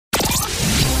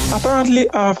Apparently,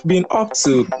 I've been up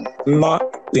to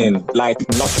nothing, like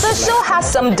nothing. The show has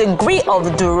some degree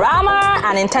of drama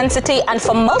and intensity, and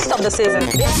for most of the season,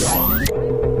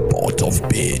 Pot of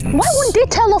beans. why wouldn't they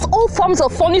tell us all forms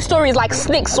of funny stories like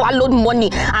snakes swallowed money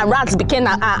and rats became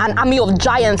an army of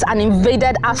giants and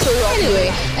invaded Azeroth?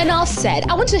 Anyway, enough said.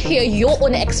 I want to hear your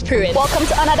own experience. Welcome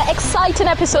to another exciting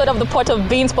episode of the Pot of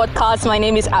Beans podcast. My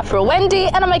name is Afro Wendy,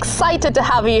 and I'm excited to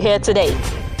have you here today.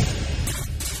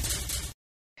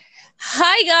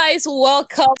 Hi guys,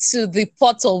 welcome to the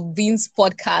Pot of Beans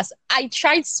podcast. I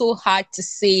tried so hard to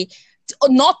say,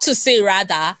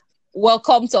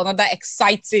 welcome to another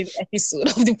exciting episode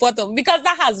of the Pot of, because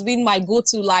that has been my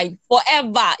go-to line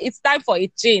forever. It's time for a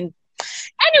change.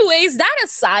 Anyways, that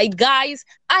aside, guys,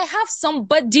 I have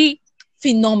somebody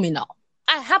phenomenal.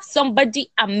 I have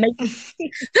somebody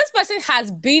amazing. This person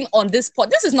has been on this pod.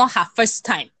 This is not her first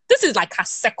time. This is like her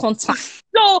second time.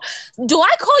 So, do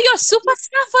I call you a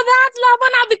superstar for that,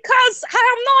 Lamana? Because I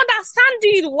am not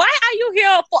understanding. Why are you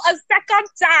here for a second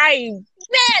time?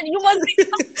 Man, you must be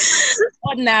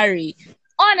ordinary.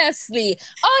 Honestly.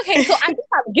 Okay, so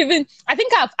I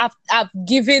think I've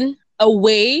given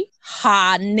away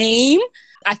her name.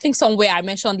 I think somewhere I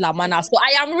mentioned Lamana. So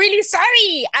I am really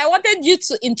sorry. I wanted you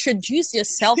to introduce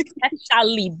yourself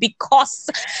specially because,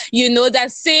 they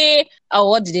say,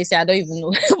 what did they say? I don't even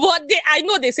know. But I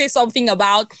know they say something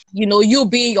about, you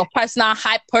being your personal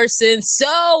hype person.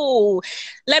 So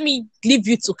let me leave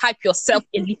you to hype yourself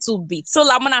a little bit. So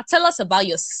Lamana, tell us about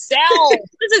yourself.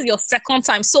 This is your second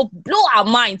time. So blow our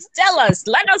minds. Tell us.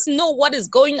 Let us know what is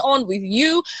going on with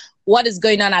you. What is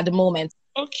going on at the moment?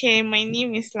 Okay, my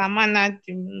name is Lamana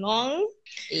Dimlong.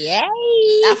 Yay!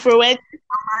 Afro-Wed.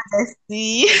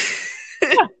 Yeah.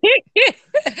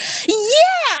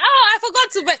 Oh, I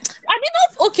forgot to. But I did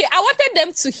not. Okay, I wanted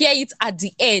them to hear it at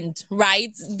the end,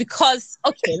 right? Because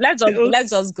let's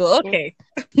just go. Okay.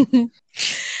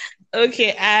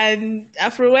 Okay, and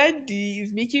Afro-Wed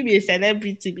is making me a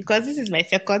celebrity because this is my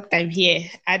second time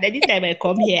here, and anytime I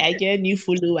come here, I get new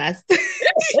followers.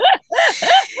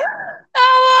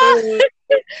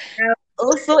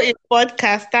 Also a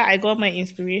podcaster. I got my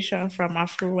inspiration from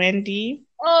Afro Wendy.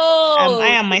 Oh, I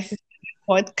am my sister's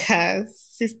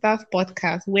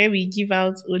podcast, where we give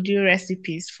out audio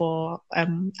recipes for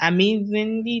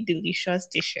amazingly delicious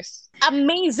dishes.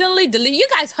 Amazingly delicious! You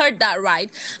guys heard that,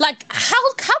 right? Like,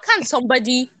 how can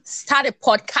somebody start a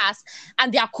podcast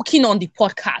and they are cooking on the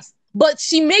podcast? But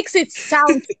she makes it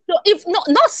sound so. If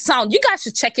not sound, you guys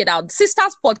should check it out.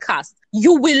 Sisters Podcast.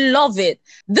 You will love it.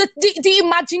 The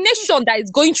imagination that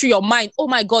is going through your mind. Oh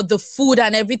my God, the food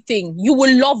and everything. You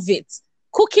will love it.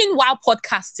 Cooking while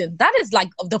podcasting. That is like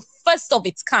the first of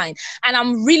its kind. And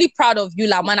I'm really proud of you,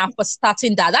 Lamana, for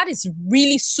starting that. That is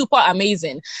really super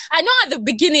amazing. I know at the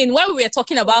beginning when we were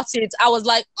talking about it, I was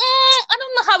like, I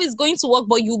don't know how it's going to work,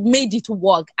 but you made it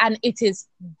work. And it is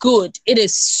good. It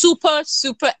is super,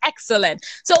 super excellent.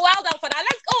 So well done for that.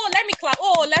 Let me clap.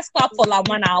 Let's clap for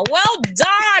Lamana. Well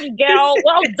done, girl.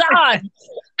 Well done.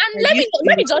 And let me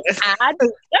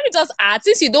just add,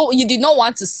 since you did not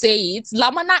want to say it,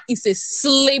 Lamana is a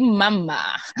slim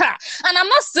mama. And I'm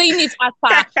not saying it as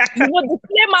the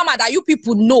slim mama that you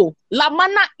people know.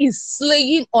 Lamana is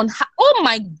slaying on her. Oh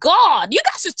my God. You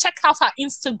guys should check out her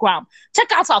Instagram.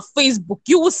 Check out her Facebook.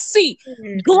 You will see.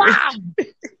 Glam.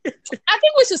 I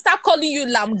think we should start calling you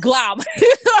Lam Glam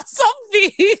or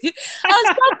something.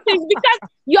 Because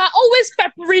you are always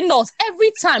peppering us.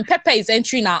 Every time pepper is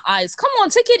entering our eyes. Come on,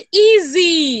 take it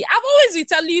easy. I've always been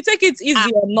telling you, take it easy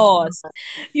on us.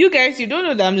 You guys, you don't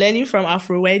know that I'm learning from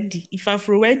Afro Wendy. If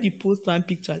Afro Wendy posts one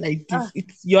picture like this,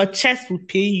 it's your chest will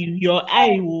pay you, your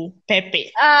eye will pepper.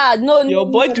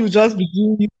 Your body will just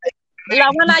begin.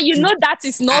 Lamana, you know that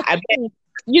is not true.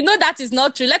 You know that is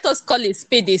not true. Let us call a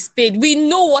spade a spade. We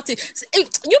know what it is.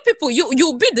 You people,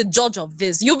 you'll be the judge of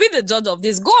this. You'll be the judge of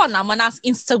this. Go on Amana's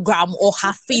Instagram or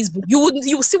her Facebook. You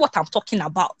will see what I'm talking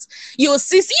about. You'll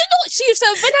see. She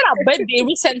celebrated her birthday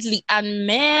recently, and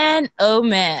oh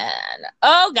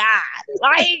God,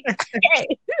 like.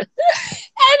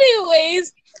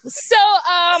 Anyways, so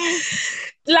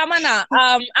Lamana,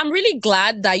 I'm really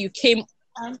glad that you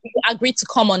agreed to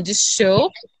come on this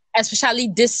show, especially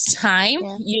this time,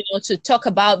 to talk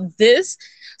about this.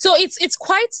 So it's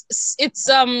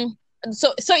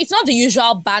not the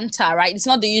usual banter, right? It's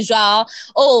not the usual,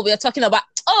 we're talking about,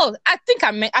 I think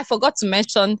I forgot to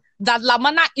mention that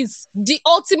Lamana is the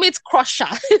ultimate crusher.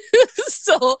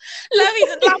 So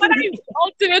Lamana is the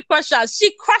ultimate crusher.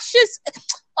 She crushes,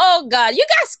 oh God, you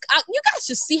guys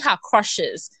should see her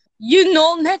crushes,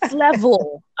 next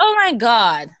level. Oh my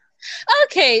God.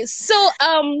 Okay, so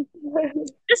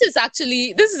this is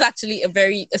actually a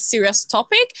very serious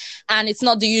topic, and it's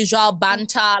not the usual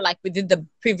banter like we did the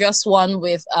previous one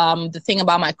with the thing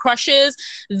about my crushes.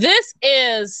 This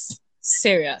is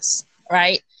serious,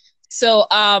 right? So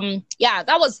yeah,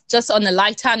 that was just on a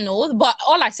lighter note, but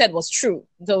all I said was true.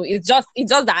 So it's just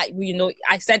that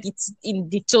I said it in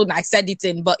the tone I said it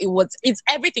in, but it's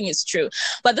everything is true.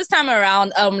 But this time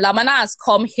around, Lamana has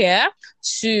come here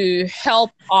to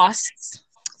help us,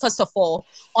 first of all,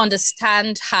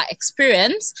 understand her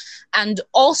experience, and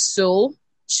also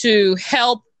to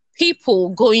help people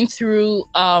going through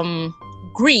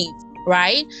grief,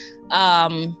 right?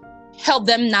 Help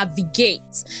them navigate,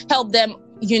 help them,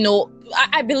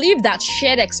 I believe that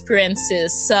shared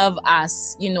experiences serve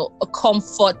as, a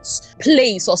comfort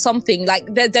place or something. Like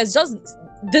there's just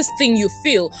this thing you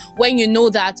feel when you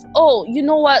know that, oh, you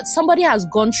know what, somebody has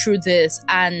gone through this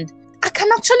and I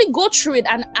can actually go through it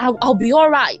and I'll be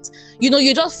all right.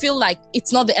 You just feel like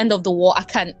it's not the end of the world. I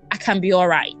can be all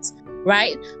right.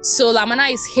 Right? So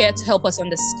Lamana is here to help us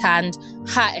understand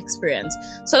her experience.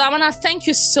 So Lamana, thank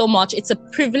you so much. It's a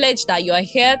privilege that you are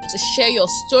here to share your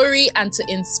story and to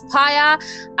inspire.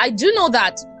 I do know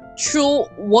that through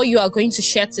what you are going to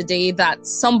share today, that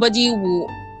somebody will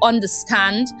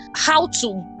understand how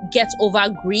to get over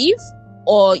grief,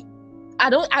 or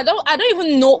I don't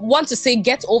even want to say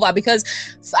get over, because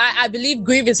I believe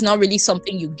grief is not really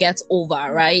something you get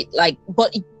over, right? Like,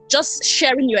 but just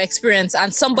sharing your experience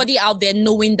and somebody out there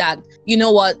knowing that, you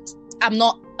know what, I'm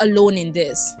not alone in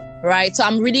this, right? So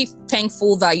I'm really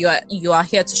thankful that you are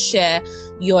here to share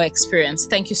your experience.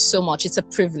 Thank you so much. It's a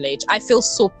privilege. I feel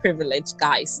so privileged,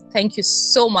 guys. Thank you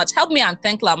so much. Help me and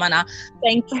thank Lamana.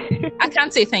 Thank you. I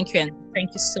can't say thank you and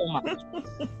thank you so much.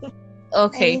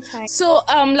 Okay. Anytime. So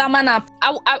Lamana,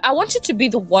 I want you to be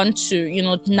the one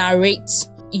to, narrate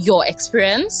your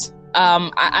experience.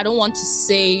 I don't want to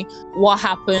say what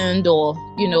happened or,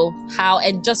 how,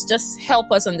 and just help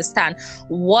us understand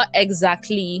what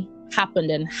exactly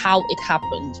happened and how it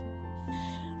happened.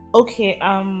 Okay,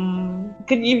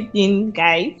 good evening,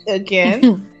 guys,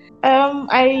 again.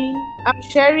 I'm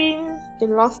sharing the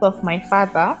loss of my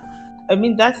father. I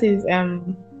mean, that is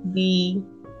the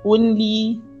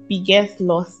only biggest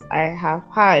loss I have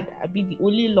had. I mean, the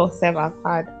only loss I've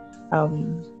had.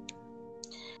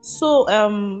 So,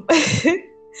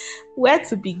 where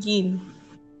to begin?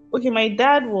 Okay, my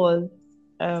dad was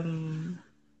an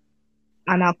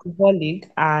alcoholic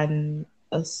and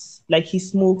like he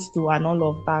smokes too and all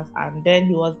of that, and then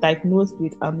he was diagnosed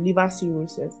with liver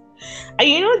cirrhosis.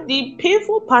 And the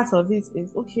painful part of it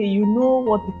is, okay, you know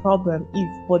what the problem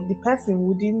is, but the person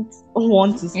wouldn't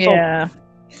want to stop. Yeah.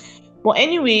 But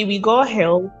anyway, we got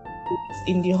help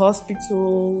in the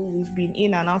hospital. We've been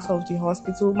in and out of the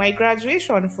hospital. My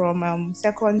graduation from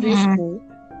secondary school,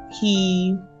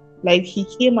 he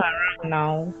came around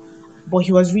now, but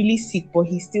he was really sick, but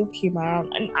he still came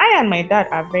around. And I and my dad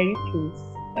are very close.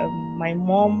 My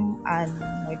mom and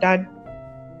my dad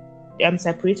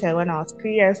separated when I was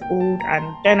 3 years old,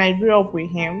 and then I grew up with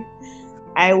him.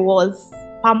 I was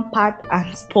pampered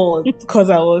and spoiled because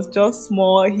I was just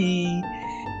small.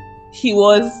 He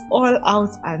was all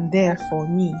out and there for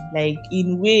me, like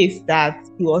in ways that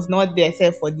he was not there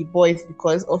except for the boys,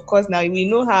 because of course now we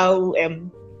know how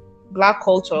black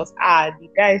cultures are. The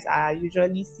guys are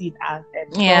usually seen as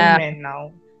strong men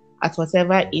now at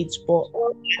whatever age, but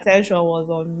all the attention was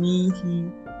on me. He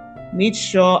made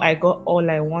sure I got all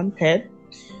I wanted.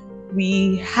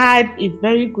 We had a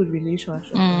very good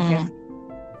relationship with him.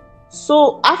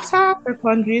 So after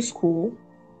secondary school,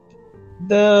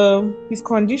 his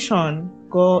condition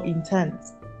got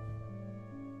intense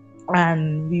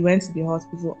and we went to the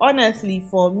hospital. Honestly,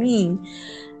 for me,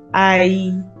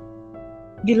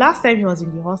 the last time he was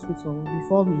in the hospital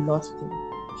before we lost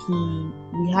him,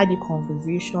 we had a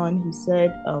conversation. He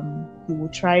said he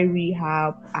would try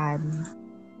rehab, and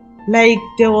like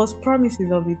there was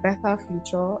promises of a better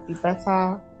future, a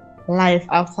better life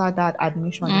after that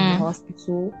admission in the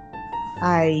hospital.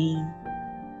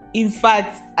 In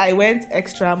fact, I went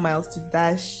extra miles to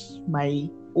dash my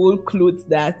old clothes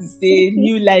that say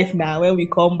new life now. When we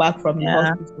come back from the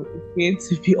hospital, it's going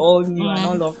to be all new and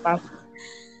all of that.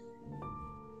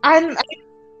 And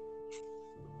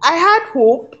I had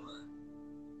hope.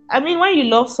 I mean, when you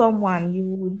love someone, you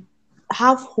would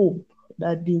have hope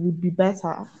that they would be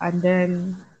better. And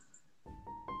then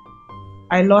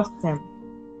I lost them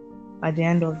at the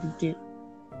end of the day.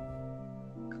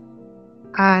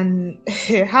 And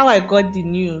how I got the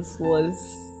news was,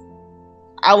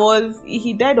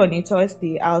 he died on a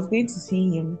Thursday. I was going to see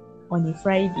him on a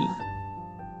Friday.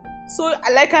 So,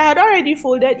 like, I had already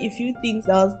folded a few things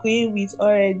I was going with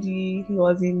already. He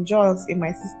was in Jos in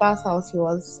my sister's house. He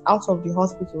was out of the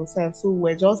hospital self. So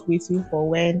we're just waiting for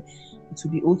when it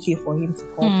will be okay for him to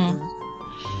come home.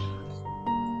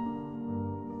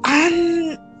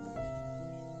 And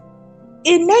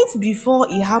a night before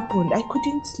it happened, I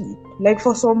couldn't sleep. Like,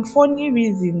 for some funny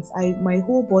reasons, my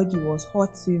whole body was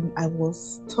hurting. I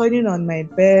was turning on my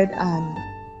bed, and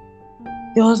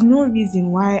there was no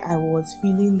reason why I was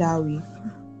feeling that way.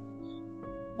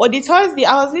 But the Thursday,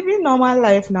 I was living normal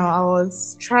life now. I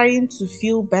was trying to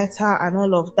feel better and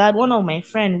all of that. One of my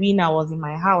friend, Wina, was in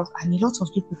my house, and a lot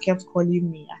of people kept calling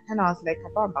me. And I was like, I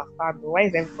don't understand. Why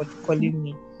is everybody calling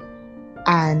me?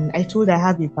 And I told her I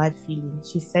have a bad feeling.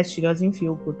 She said she doesn't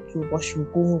feel good too, but she'll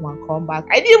go home and come back.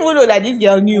 I didn't even know that this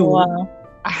girl knew. Wow.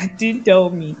 And didn't tell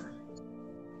me.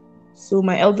 So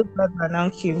my elder brother now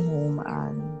came home,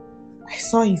 and I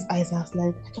saw his eyes. I was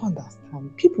like, I don't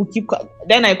understand. People keep.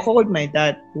 Then I called my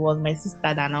dad. It was my sister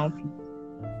that now picked.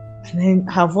 And then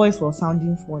her voice was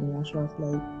sounding funny, and she was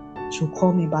like, she'll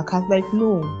call me back. I was like,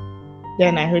 no.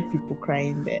 Then I heard people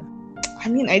crying there. I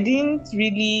mean, I didn't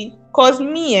really, cause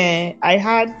me, I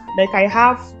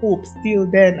have hope still.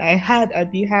 Then I have as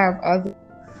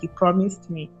he promised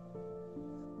me.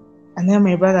 And then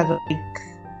my brother was like,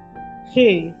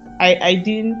 hey, I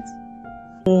didn't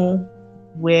know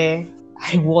where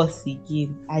I was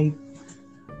again. The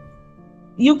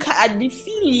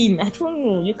feeling, I don't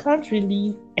know, you can't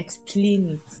really explain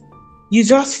it. You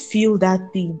just feel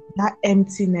that thing, that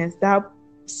emptiness, that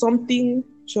something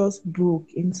just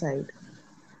broke inside.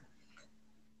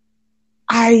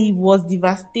 I was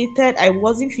devastated. I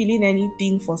wasn't feeling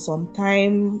anything for some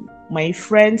time. My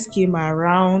friends came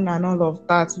around and all of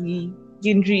that.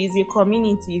 Gindri is a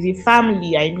community, is a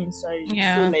family,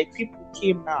 Yeah. So like people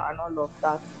came now and all of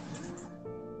that.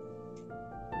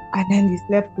 And then he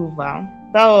slept over.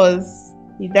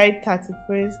 He died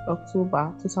 31st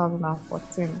October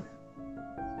 2014.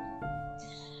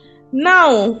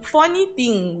 Now, funny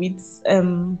thing with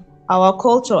our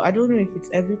culture, I don't know if it's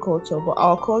every culture, but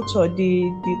our culture, they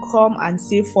come and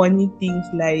say funny things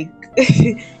like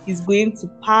it's going to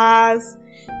pass,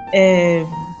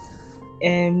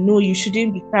 no, you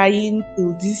shouldn't be crying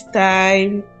till this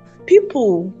time.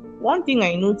 People, one thing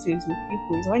I notice with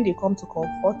people is when they come to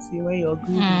comfort you when you're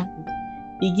grieving,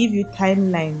 they give you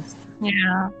timelines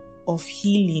of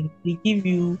healing. They give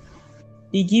you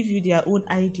their own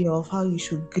idea of how you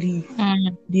should grieve.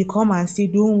 They come and say,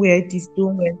 don't wear this,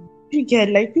 don't wear this. You get,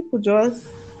 like, people just...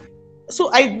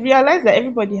 So I realized that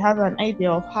everybody has an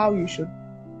idea of how you should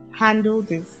handle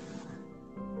this.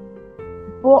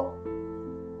 But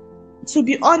to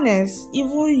be honest,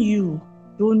 even you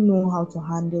don't know how to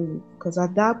handle it, because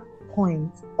at that point,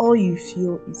 all you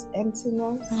feel is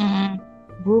emptiness,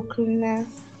 brokenness,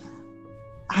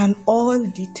 and all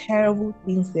the terrible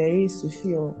things there is to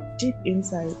feel deep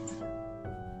inside.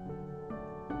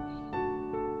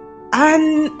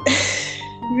 And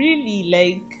really,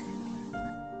 like,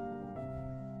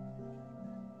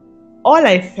 all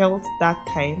I felt that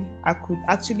time, I could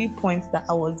actually point that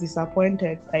I was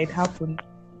disappointed that it happened.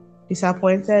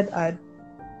 Disappointed at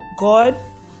God,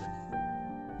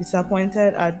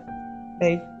 disappointed at,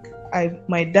 like,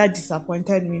 my dad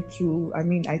disappointed me too. I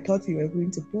mean, I thought we were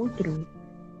going to pull through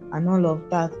and all of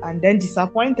that. And then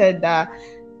disappointed that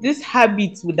this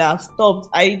habit would have stopped.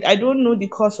 I don't know the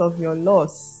cause of your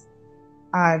loss.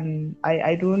 And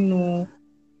I don't know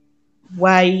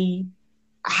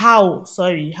how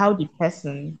the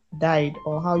person died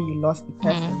or how you lost the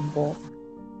person. But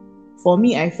for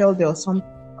me, I felt there was something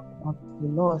about the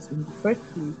loss in the first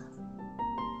place.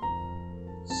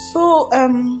 So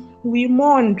we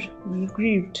mourned, we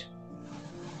grieved.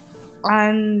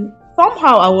 And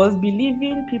somehow I was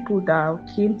believing people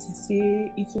that came to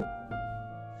say it,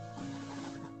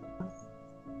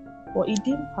 but it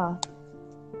didn't pass.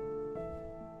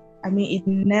 I mean, it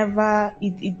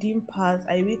didn't pass.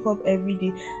 I wake up every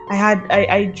day.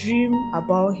 I dream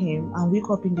about him and wake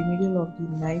up in the middle of the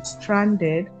night,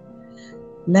 stranded.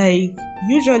 Like,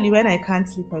 usually when I can't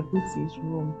sleep, I go to his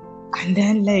room. And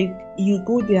then, like, you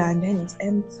go there and then it's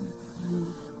empty.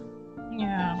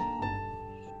 Yeah.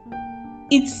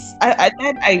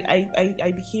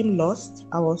 I became lost.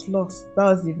 I was lost. That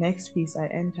was the next phase I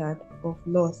entered of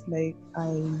lost. Like,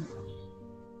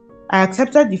 I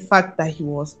accepted the fact that he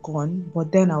was gone,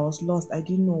 but then I was lost. I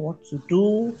didn't know what to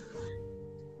do.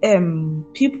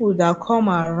 People that come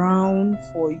around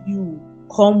for you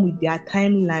come with their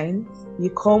timelines. They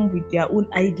come with their own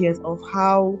ideas of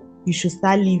how you should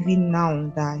start living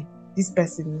now that this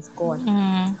person is gone.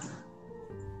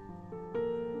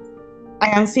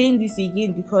 I am saying this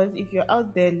again because if you're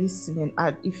out there listening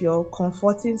and if you're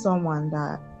comforting someone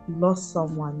that lost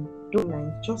someone, don't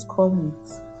mind, just come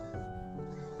with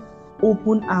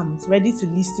open arms, ready to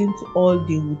listen to all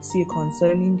they would say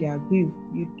concerning their grief.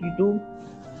 You don't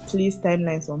place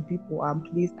timelines on people and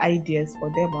place ideas for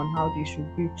them on how they should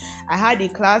grieve. I had a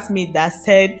classmate that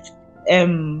said,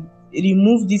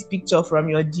 remove this picture from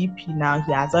your DP now,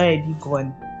 he has already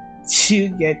gone. You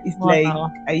get it's like,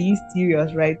 are you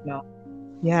serious right now?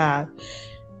 Yeah.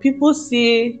 People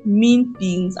say mean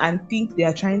things and think they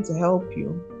are trying to help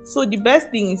you. So the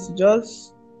best thing is to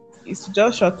just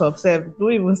shut up, self.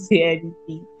 Don't even say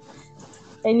anything.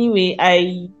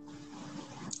 Anyway,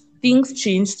 things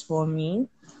changed for me.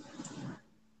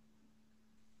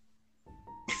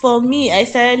 For me, I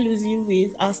started losing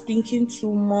weight. I was thinking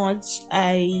too much.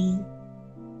 I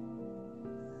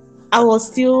was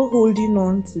still holding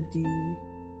on to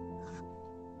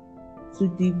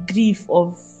the grief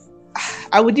of,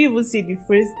 I wouldn't even say the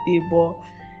first day, but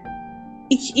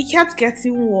it kept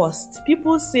getting worse.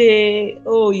 People say,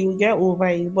 oh, you get over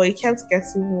it, but it kept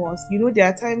getting worse. You know, there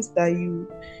are times that you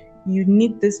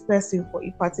need this person for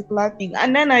a particular thing.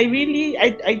 And then I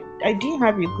didn't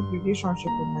have a good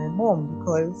relationship with my mom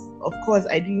because, of course,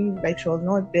 I didn't, like, she was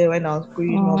not there when I was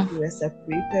growing up. We were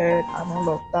separated and all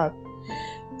of that.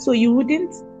 So you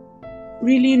wouldn't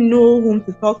really know whom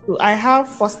to talk to. I have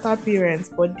foster parents,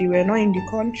 but they were not in the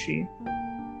country.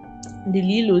 The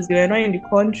Lilos, they were not in the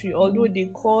country, although they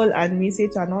call and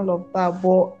message and all of that.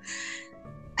 But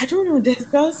I don't know, there's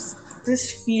just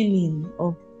this feeling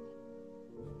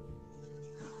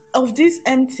of this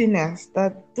emptiness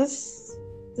that this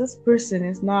person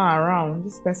is not around,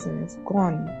 this person is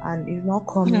gone and is not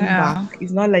coming back.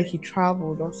 It's not like he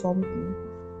traveled or something.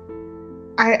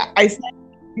 I started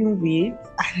losing weight,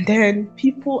 and then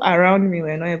people around me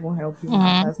were not even helping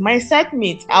matters. My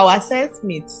our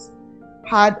setmates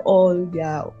had all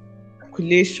their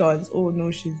calculations. Oh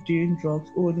no, she's doing drugs.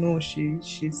 Oh no,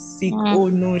 she's sick. Oh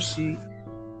no, do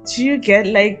you get,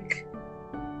 like,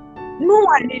 no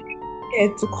one really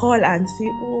cared to call and say,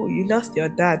 oh, you lost your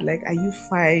dad, like, are you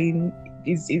fine?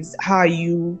 Is how are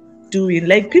you doing?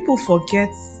 Like, people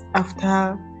forget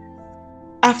after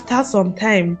some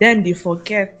time, then they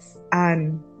forget,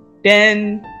 and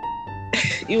then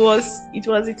it was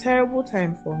a terrible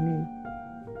time for me,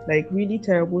 like, really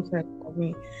terrible time for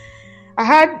me. I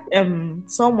had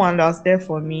someone that was there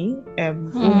for me,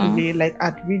 like,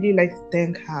 I'd really like to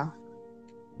thank her.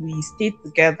 We stayed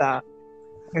together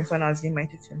when I was in my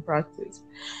teaching practice.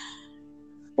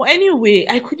 But anyway,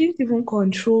 I couldn't even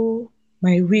control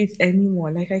my weight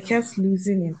anymore. Like, I kept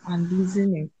losing it,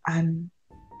 and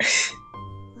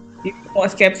it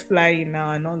was kept flying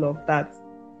now and all of that.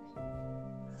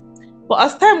 But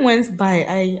as time went by,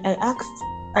 I asked,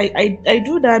 I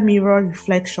do that mirror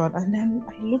reflection, and then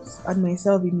I looked at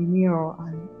myself in the mirror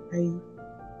and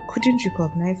I couldn't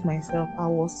recognize myself. I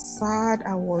was sad,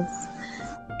 I was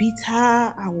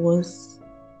bitter, I was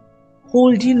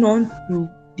holding on to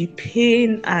the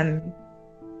pain, and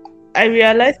I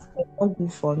realized it's not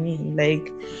good for me.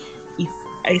 Like, if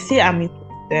I say I'm a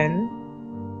Christian,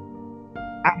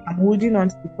 I'm holding on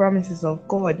to the promises of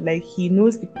God. Like, He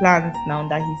knows the plans now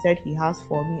that He said He has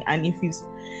for me, and if He's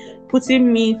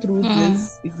putting me through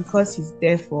this, it's because He's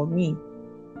there for me.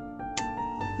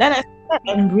 Then I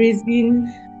started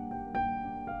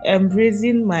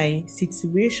embracing my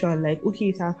situation. Like, okay,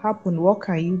 it has happened. What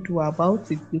can you do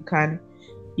about it? You can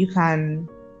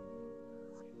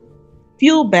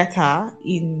feel better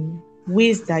in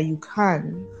ways that you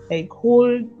can, like,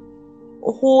 hold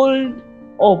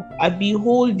up and be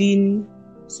holding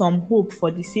some hope for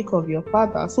the sake of your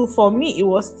father. So for me, it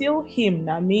was still Him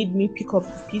that made me pick up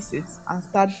the pieces and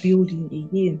start building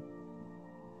again.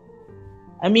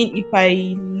 I mean, if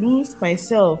I lose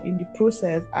myself in the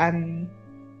process and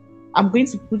I'm going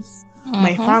to put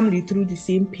my family through the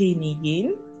same pain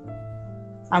again,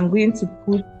 I'm going to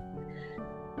put,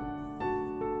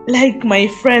 like, my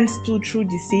friends too through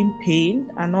the same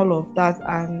pain and all of that.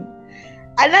 And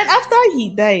then after he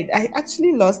died, I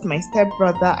actually lost my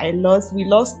stepbrother. We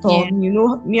lost Tom. You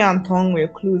know, me and Tom were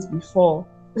close before.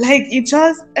 Like,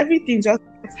 everything just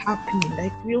kept happening,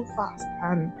 like, real fast.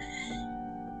 And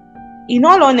in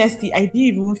all honesty, I didn't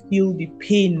even feel the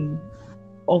pain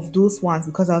of those ones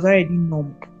because I was already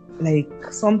numb. Like,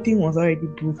 something was already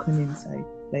broken inside,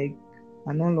 like,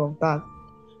 and all of that.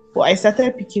 But I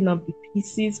started picking up the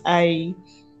pieces. I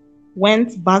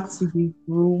went back to the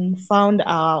room, found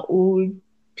our old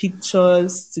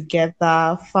pictures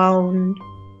together, found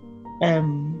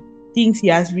things he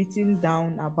has written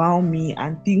down about me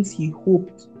and things he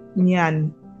hoped me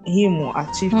and him will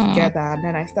achieve together, and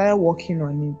then I started working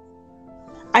on it.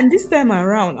 And this time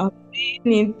around, I was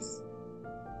doing it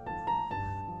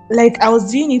like I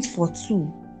was doing it for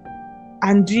two.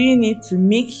 And doing it to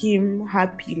make him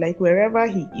happy, like wherever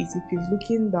he is, if he's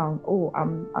looking down, oh,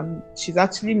 she's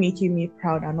actually making me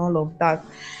proud and all of that.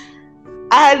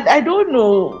 And I don't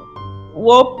know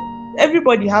what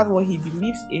everybody has what he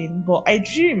believes in, but I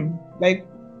dream. Like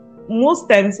most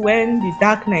times when the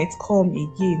dark nights come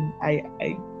again,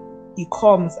 he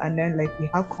comes and then like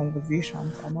we have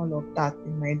conversations and all of that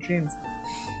in my dreams.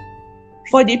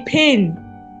 For the pain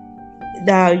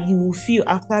that you will feel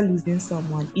after losing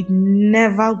someone, it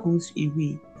never goes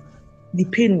away. The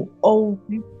pain will always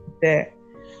be there.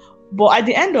 But at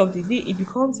the end of the day, it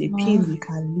becomes a pain we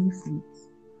can live with.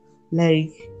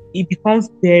 Like it becomes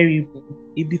bearable.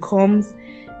 It becomes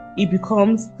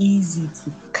easy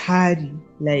to carry.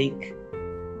 Like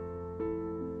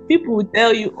people will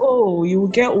tell you, oh, you will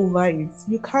get over it.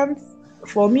 You can't.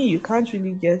 For me, you can't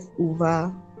really get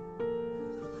over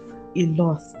a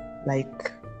loss.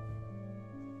 Like.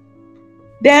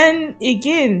 Then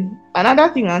again,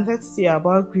 another thing I wanted to say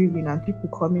about grieving and people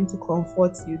coming to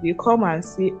comfort you, they come and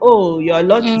say, oh, you're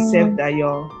lucky self that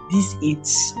you're this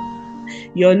age.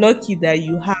 You're lucky that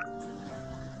you have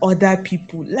other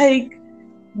people. Like,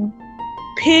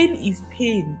 pain is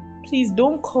pain. Please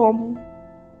don't come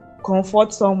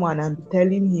comfort someone and be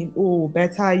telling him, oh,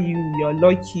 better you're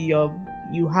lucky,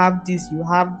 you have this, you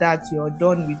have that, you're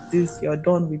done with this, you're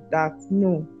done with that.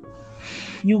 No.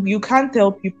 You can't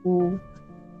tell people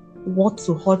what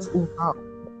to hurt over,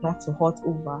 not to hurt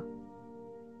over.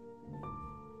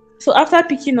 So after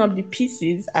picking up the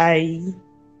pieces, I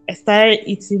started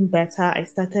eating better. I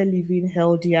started living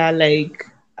healthier. Like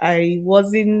I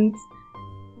wasn't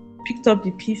picked up the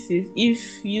pieces.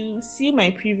 If you see my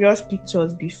previous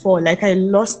pictures before, like I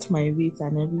lost my weight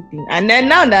and everything. And then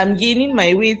now that I'm gaining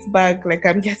my weight back, like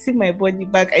I'm getting my body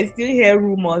back, I still hear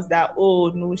rumors that, oh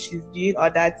no, she's doing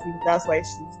other things. That's why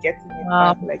she's getting it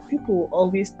back. Like people will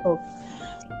always talk.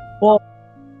 But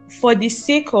for the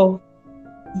sake of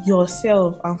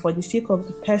yourself and for the sake of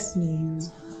the person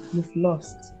you've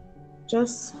lost,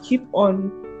 just keep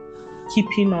on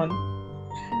keeping on.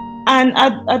 And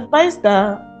I'd advise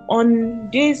that on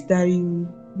days that you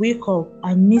wake up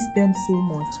and miss them so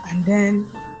much, and then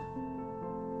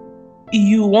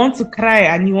you want to cry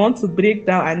and you want to break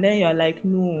down, and then you're like,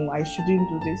 no, I shouldn't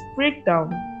do this. Break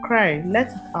down, cry,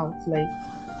 let it out. Like,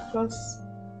 just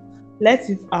let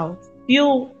it out.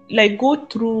 Feel, like, go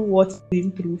through what's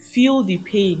been through. Feel the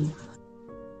pain.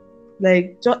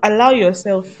 Like, just allow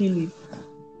yourself feel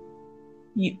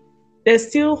it. There's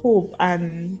still hope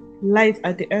and light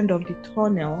at the end of the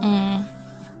tunnel.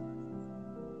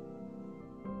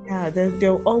 Yeah,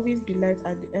 there'll always be light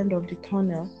at the end of the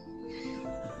tunnel.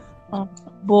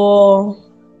 But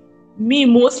me,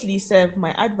 mostly,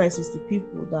 my advice is to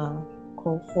people that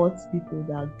comfort people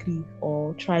that grieve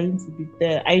or trying to be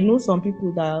there. I know some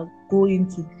people that go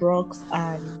into drugs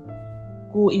and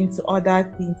go into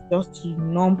other things just to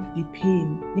numb the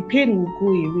pain. The pain will go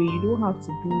away. You don't have to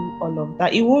do all of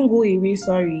that. It won't go away,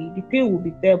 sorry. The pain will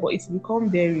be there, but it's become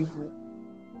bearable.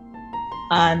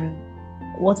 And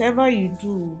whatever you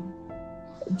do,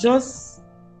 just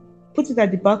put it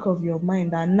at the back of your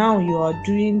mind that now you are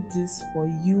doing this for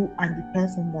you and the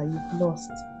person that you've lost.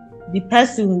 The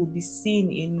person will be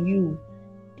seen in you.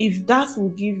 If that will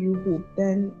give you hope,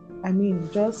 then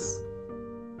just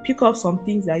pick up some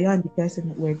things that you and the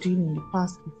person were doing in the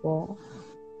past before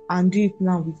and do it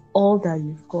now with all that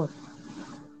you've got.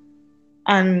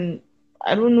 And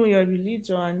I don't know your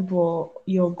religion, but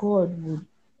your God would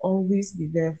always be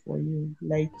there for you.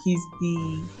 Like, he's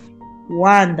the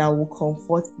one that will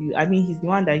comfort you. He's the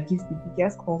one that gives the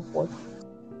biggest comfort.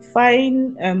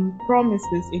 Find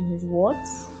promises in his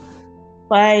words.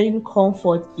 Find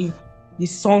comfort in the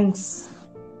songs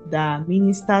that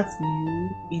minister to you,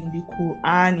 in the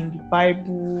Quran, in the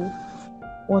Bible,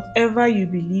 whatever you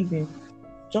believe in,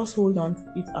 just hold on to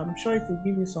it. I'm sure it will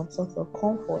give you some sort of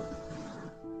comfort.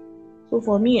 So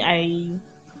for me, I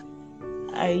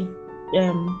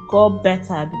got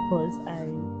better because I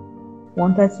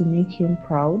wanted to make him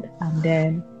proud, and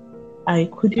then I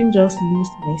couldn't just lose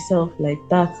myself like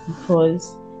that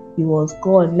because he was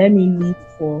gone. Let me live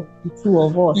for the two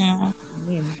of us. Yeah.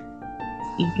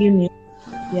 He gave me,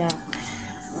 yeah.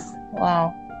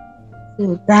 Wow.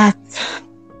 So that.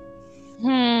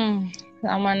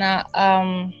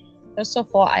 Lamana, first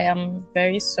of all, I am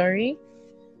very sorry.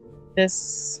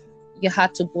 You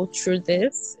had to go through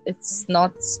this. It's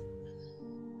not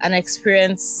an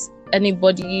experience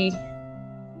anybody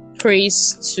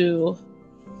prays to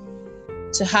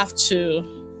have to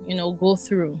go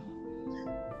through.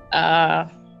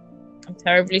 I'm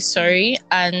terribly sorry,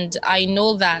 and I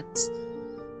know that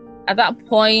at that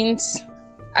point,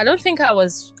 I don't think I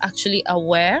was actually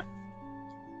aware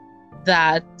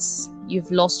that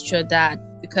you've lost your dad,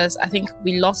 because I think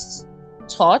we lost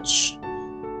touch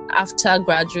after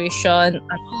graduation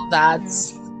and all that.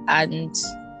 And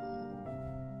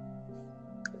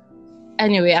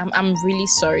anyway, I'm really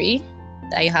sorry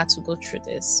that you had to go through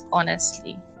this,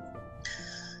 honestly.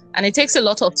 And it takes a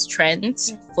lot of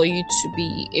strength for you to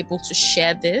be able to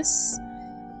share this.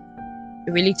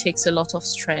 It really takes a lot of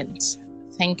strength.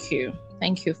 Thank you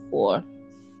for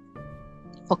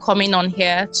coming on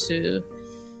here to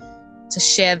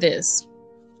share this.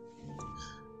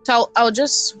 So I would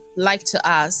just like to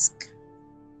ask,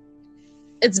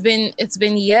 it's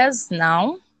been years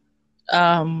now.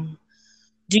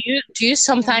 Do you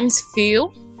sometimes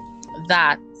feel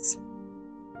that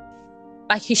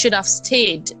like he should have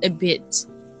stayed a bit?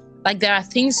 Like there are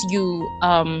things you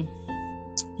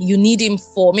need him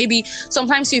for. Maybe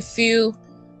sometimes you feel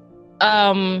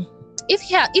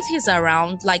if he's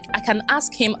around, like I can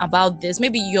ask him about this.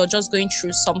 Maybe you're just going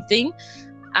through something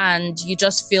and you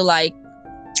just feel like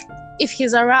if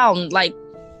he's around, like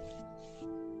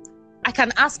I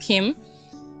can ask him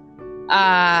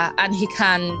and he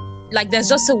can, like there's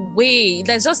just a way,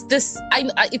 there's just this, I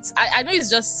know it's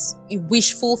just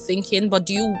wishful thinking, but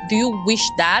do you wish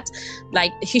that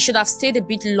like he should have stayed a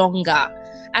bit longer?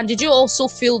 And did you also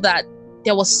feel that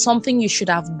there was something you should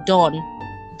have done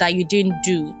that you didn't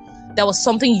do? There was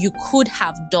something you could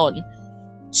have done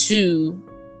to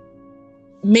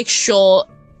make sure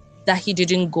that he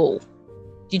didn't go?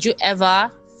 Did you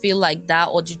ever feel like that,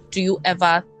 or do you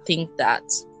ever think that?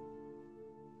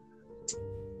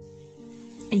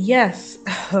 Yes,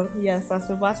 yes, as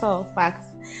a matter of fact.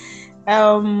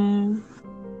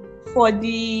 For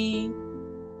the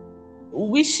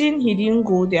wishing he didn't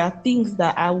go, there are things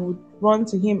that I would run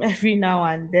to him every now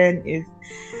and then. Is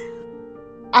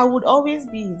I would always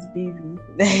be his baby.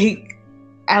 Like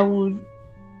I would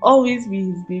always be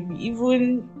his baby,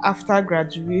 even after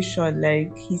graduation.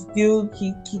 Like he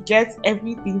gets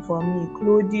everything for me,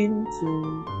 clothing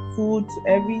to food to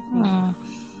everything.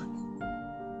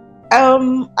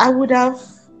 I would have,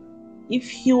 if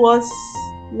he was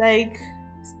like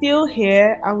still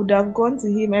here, I would have gone to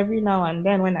him every now and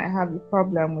then when I have a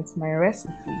problem with my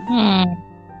recipe,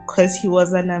 because he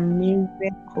was an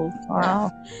amazing cook.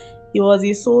 Wow. He was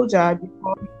a soldier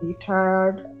before he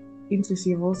retired into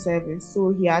civil service,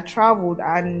 so he had traveled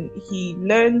and he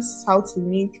learns how to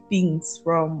make things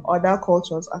from other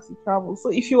cultures as he travels. So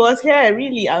if he was here,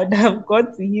 really, I would have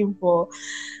gone to him for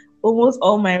almost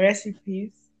all my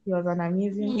recipes. He was an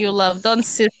amazing. You'll have done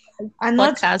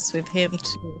podcasts with him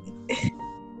too.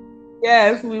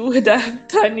 Yes, we would have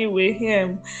done it with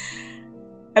him.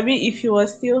 I mean, if he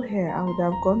was still here, I would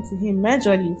have gone to him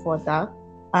majorly for that.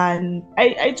 And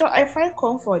I find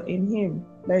comfort in him,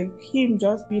 like him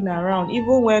just being around,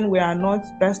 even when we are not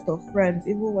best of friends,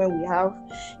 even when we have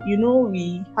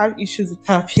issues with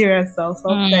our parents, or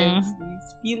sometimes we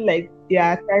feel like they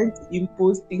are trying to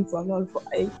impose things on us. But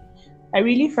I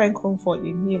really find comfort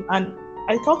in him, and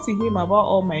I talk to him about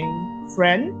all my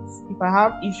friends. If I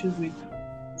have issues with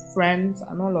friends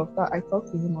and all of that, I talk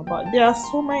to him about. There are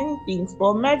so many things,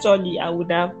 but majorly I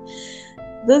would have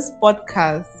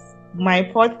my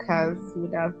podcast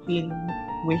would have been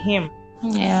with him.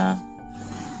 Yeah.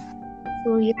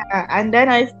 So yeah, and then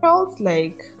I felt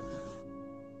like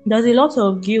there's a lot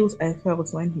of guilt I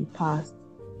felt when he passed.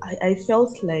 I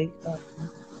felt like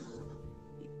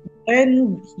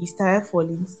when he started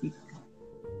falling sick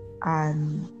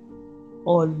and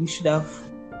all,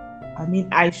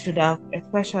 I should have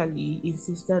especially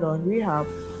insisted on rehab.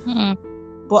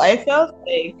 But I felt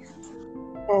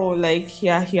like he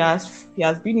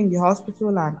has been in the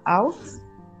hospital and out,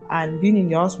 and being in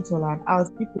the hospital and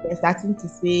out, people were starting to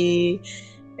say,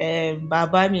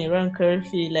 Baba may run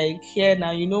curfew, like here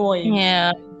now, you know what he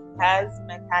has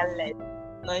mental life.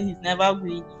 No, he's never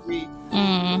going away.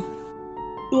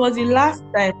 It was the last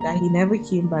time that he never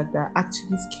came back that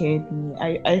actually scared me.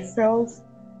 I felt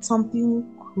something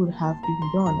could have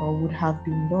been done or would have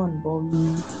been done, but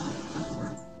we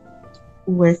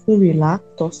were so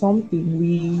relaxed or something.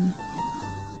 We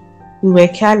were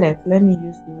careless. Let me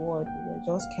use the word. We were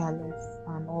just careless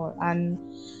and all. And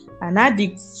an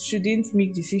addict shouldn't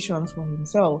make decisions for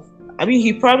himself. I mean,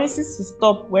 he promises to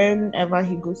stop whenever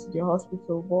he goes to the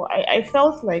hospital, but I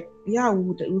felt like, we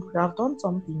could have done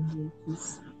something.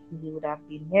 He would have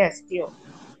been here still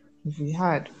if we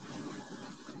had.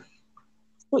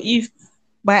 So if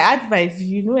My advice, if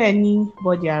you know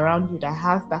anybody around you that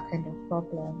has that kind of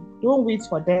problem, don't wait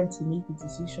for them to make the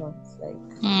decisions. Like,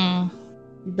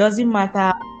 it doesn't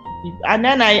matter. And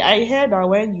then I heard that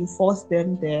when you force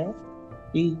them there,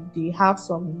 they have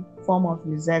some form of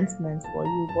resentment for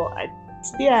you. But I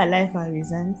stay alive and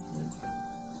resentment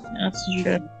That's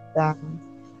true. than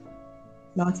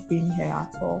not being here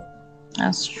at all.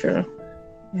 That's true.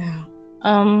 Yeah.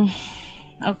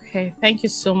 Okay. Thank you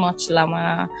so much,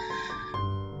 Lamana.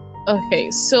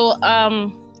 Okay. So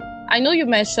I know you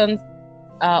mentioned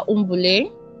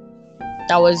Umbule.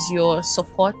 That was your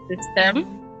support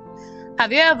system.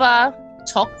 Have you ever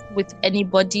talked with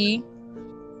anybody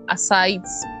aside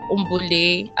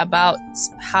Umbule about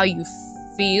how you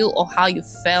feel or how you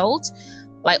felt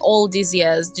like all these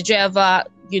years? Did you ever,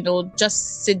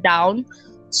 just sit down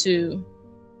to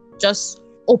just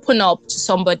open up to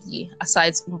somebody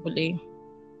aside Umbule?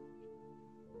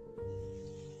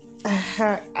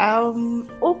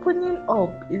 Opening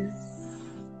up is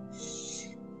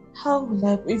how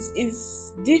like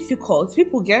it's difficult.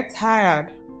 People get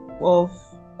tired of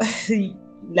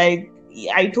like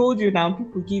I told you now,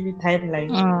 people give you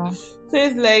timeline. So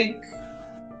it's like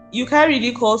you can't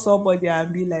really call somebody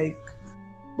and be like,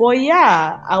 but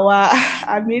yeah, our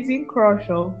amazing crush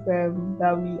of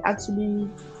that we actually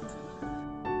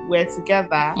were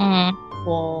together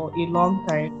for a long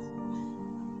time.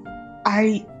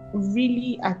 I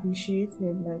really appreciate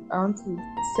him. Like, I want to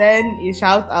send a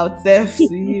shout out there to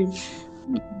him.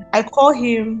 I call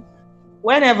him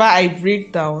whenever I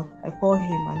break down. I call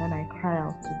him and then I cry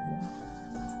out to him.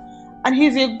 And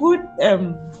he's a good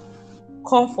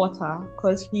comforter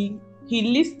because he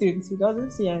listens. He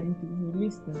doesn't say anything. He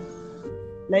listens.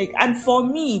 Like, and for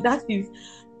me, that is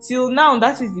till now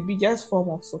that is the biggest form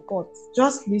of support.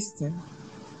 Just listen.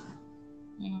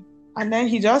 And then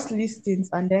he just listens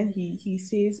and then he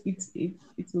says it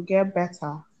will get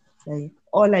better. Like,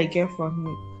 all I get from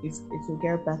him is it will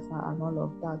get better and all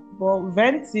of that. But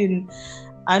venting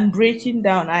and breaking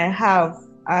down I have,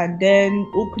 and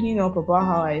then opening up about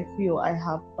how I feel, I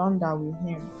have done that with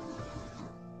him.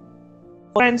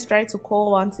 Friends try to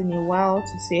call once in a while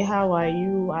to say how are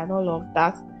you and all of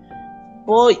that.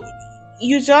 But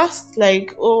you just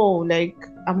like, oh, like,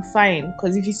 I'm fine.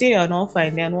 Because if you say you're not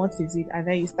fine, then what is it? And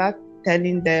then you start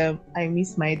telling them, I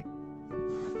miss my...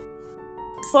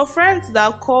 For friends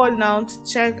that call now to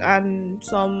check and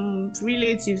some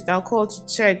relatives that call to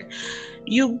check,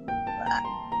 you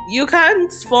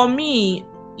can't, for me,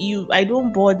 I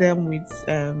don't bore them with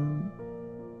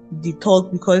the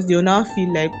talk because they'll now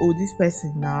feel like, oh, this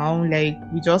person now, like,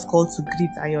 we just call to greet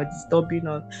and you're disturbing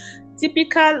us.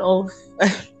 Typical of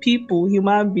people,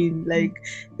 human beings, like,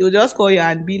 they'll just call you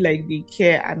and be like they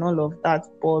care and all of that,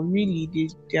 but really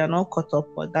they are not caught up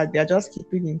for that. They're just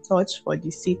keeping in touch for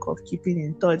the sake of keeping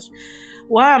in touch.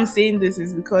 Why I'm saying this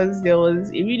is because there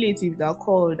was a relative that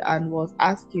called and was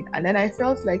asking, and then I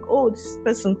felt like, oh, this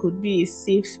person could be a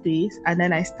safe space, and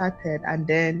then I started, and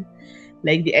then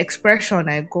like the expression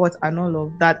I got and all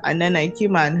of that, and then I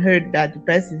came and heard that the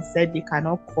person said they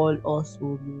cannot call us,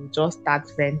 so we just start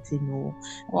venting, or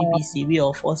maybe it's a way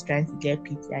of us trying to get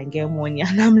pity and get money.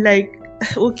 And I'm like,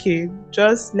 okay,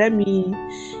 just let me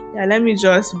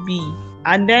just be.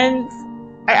 And then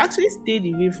I actually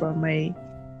stayed away from my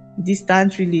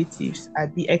distant relatives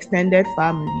and the extended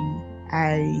family.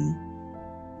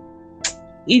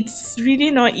 It's really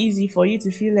not easy for you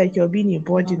to feel like you're being a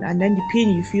burden, and then the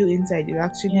pain you feel inside is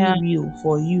actually real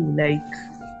for you. Like,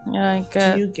 I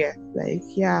get. You get, like,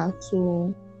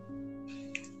 so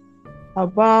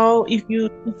about if you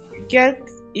get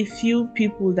a few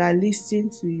people that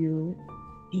listen to you,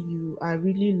 you are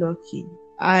really lucky.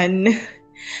 And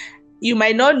you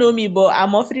might not know me, but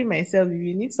I'm offering myself. If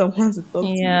you need someone to talk to,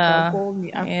 you can call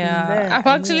me. I've been there. I'm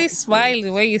actually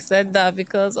smiling when you said that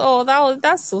because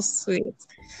that's so sweet.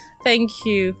 Thank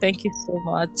you so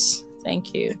much.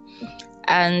 Thank you.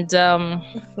 And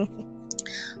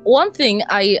one thing,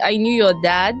 I knew your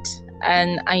dad,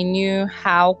 and I knew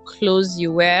how close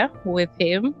you were with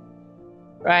him,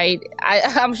 right?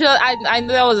 I'm sure I know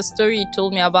there was a story you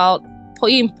told me about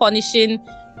him punishing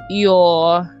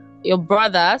your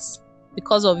brothers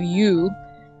because of you,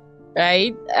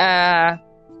 right?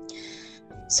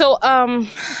 So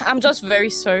I'm just very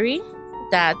sorry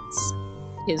that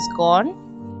he's gone.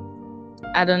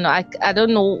 I don't know. I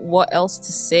don't know what else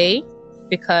to say,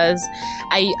 because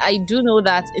I do know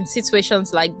that in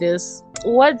situations like this,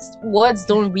 words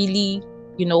don't really,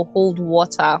 hold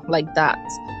water like that.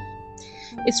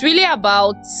 It's really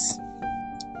about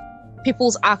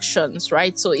people's actions,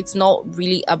 right? So it's not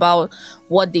really about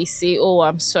what they say, oh,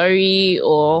 I'm sorry,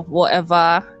 or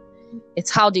whatever. It's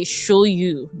how they show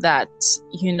you that,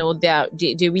 you know,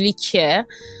 they really care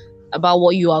about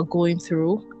what you are going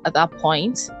through at that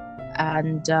point.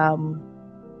 And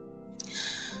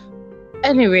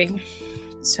anyway,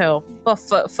 so but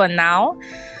for now,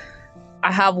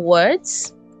 I have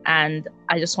words, and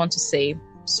I just want to say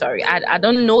sorry. I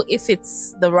don't know if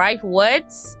it's the right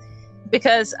words,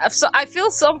 because I feel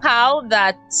somehow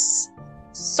that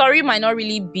sorry might not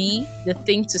really be the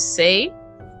thing to say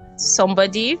to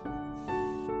somebody,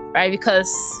 right?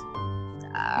 Because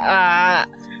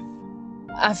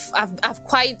I've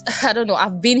quite, I don't know,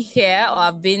 I've been here, or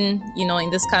I've been, you know,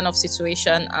 in this kind of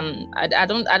situation, and I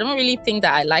don't really think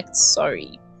that I liked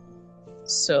sorry.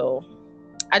 So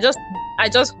I just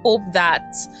hope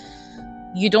that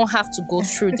you don't have to go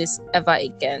through this ever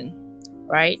again,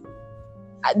 right?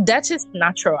 That is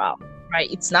natural,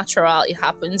 right? It's natural, it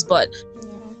happens, but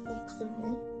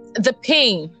the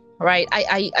pain, right?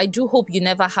 I do hope you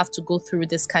never have to go through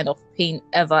this kind of pain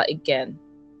ever again.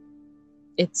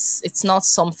 It's not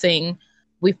something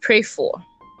we pray for.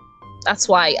 That's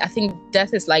why I think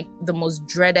death is like the most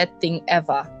dreaded thing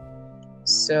ever.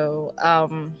 So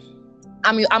I'm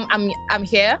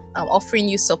here. I'm offering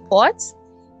you support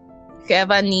if you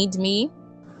ever need me.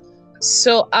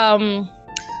 So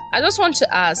I just want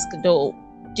to ask though,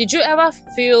 did you ever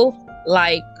feel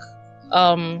like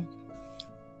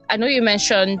I know you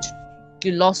mentioned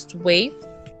you lost weight,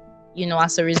 you know,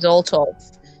 as a result of,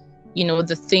 you know,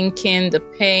 the thinking, the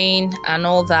pain and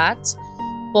all that.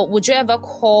 But would you ever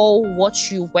call what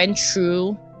you went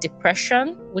through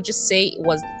depression? Would you say it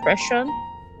was depression?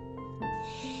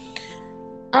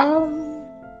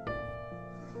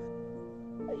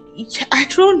 I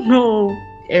don't know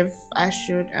if I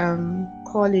should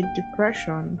call it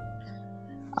depression.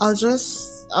 I'll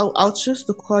choose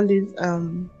to call it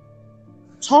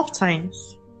tough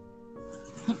times.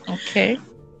 Okay.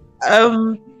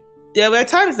 There were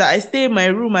times that I stay in my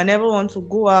room. I never want to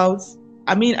go out.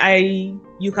 I mean,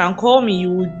 you can call me.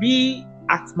 You would be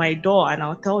at my door, and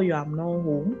I'll tell you I'm not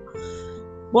home.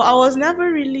 But I was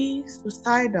never really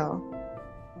suicidal.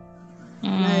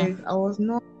 Like, I was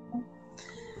not.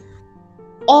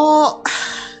 Or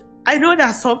I know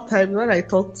that sometimes when I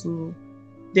talk to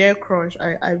their crush,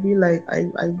 I feel like I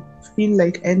feel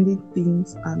like ending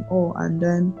things and all, and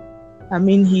then I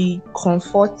mean he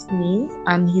comforts me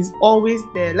and he's always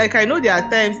there. Like, I know there are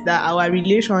times that our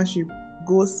relationship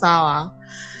goes sour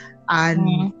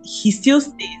and he still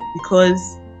stays because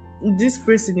this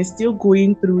person is still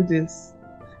going through this.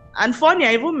 And funny,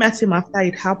 I even met him after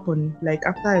it happened. Like,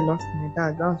 after I lost my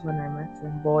dad, that was when I met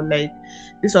him. But like,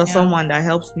 this was someone that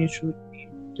helps me through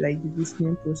like the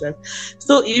listening process.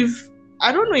 So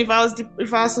I don't know if I was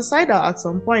suicidal at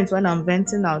some point when I'm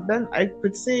venting out, then I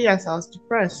could say yes, I was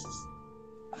depressed.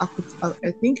 I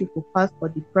think you could pass for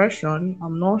depression.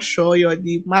 I'm not sure, you're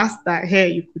the master here,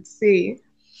 you could say.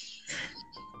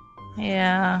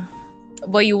 Yeah.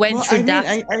 But you went through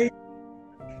that.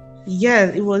 Yeah,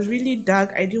 it was really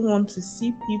dark. I didn't want to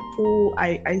see people.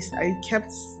 I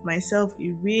kept myself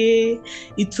away.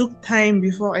 It took time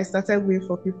before I started going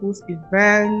for people's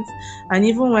events. And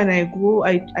even when I go,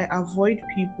 I avoid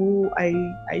people.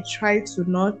 I try to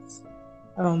not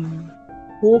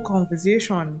hold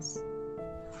conversations.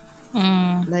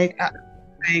 Like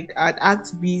I'd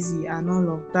act busy and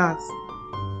all of that.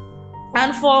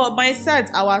 And for our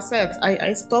sets,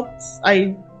 I stopped.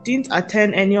 I didn't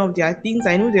attend any of their things.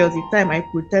 I know there was a time I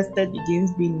protested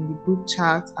against being in the group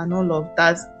chat and all of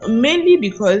that, mainly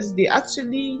because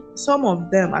some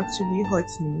of them actually hurt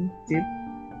me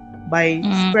by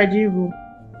spreading rumors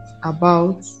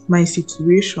about my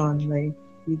situation. Like,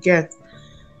 you get.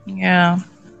 Yeah.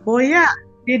 But yeah, I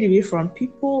stayed away from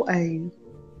people. I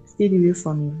stayed away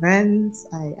from events.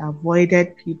 I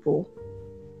avoided people.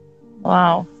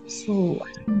 Wow. So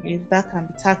if that can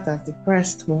be tagged as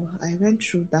depressed, well, I went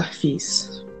through that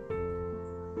phase.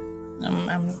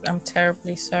 I'm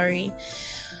terribly sorry.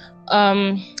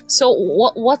 So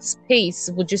what space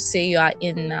would you say you are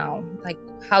in now? Like,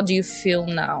 how do you feel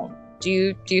now?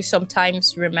 Do you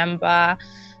sometimes remember,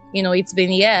 you know, it's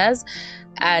been years,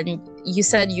 and you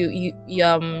said you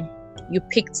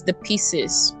picked the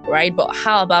pieces, right? But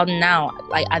how about now?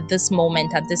 Like, at this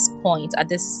moment, at this point, at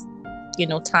this, you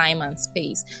know, time and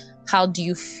space, how do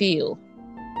you feel?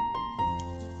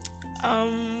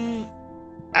 I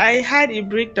had a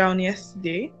breakdown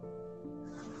yesterday.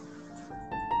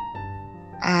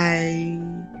 I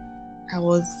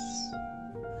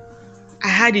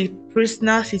had a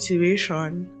personal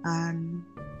situation, and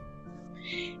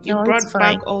it brought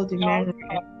back all the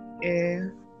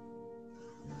memories.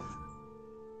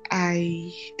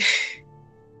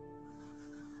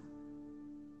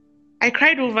 I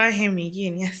cried over him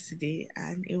again yesterday,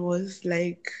 and it was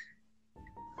like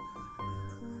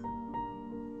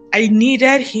I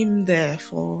needed him there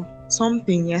for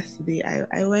something yesterday.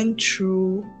 I went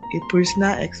through a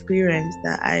personal experience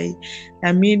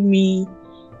that made me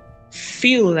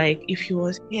feel like if he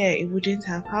was here, it wouldn't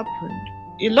have happened.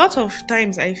 A lot of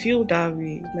times I feel that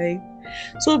way. Like,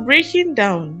 so breaking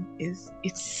down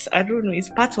it's I don't know, it's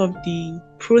part of the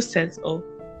process of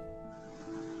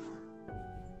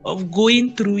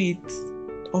going through it,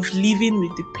 of living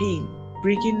with the pain.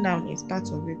 Breaking down is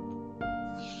part of it.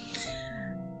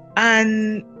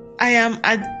 And I am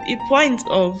at a point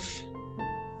of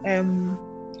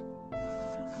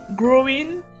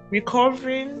growing,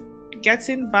 recovering,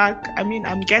 getting back. I mean,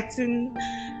 I'm getting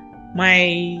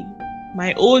my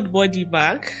old body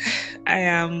back.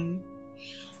 I'm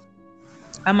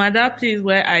at that place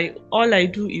where all I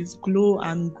do is glow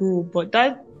and grow, but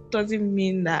that doesn't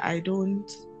mean that I don't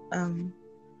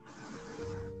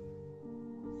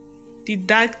the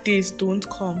dark days don't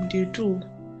come. They do.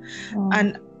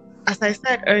 And as I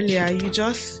said earlier, you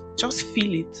just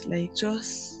feel it. Like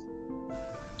just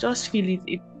feel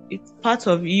it. It's part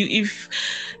of you. If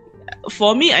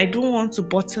for me, I don't want to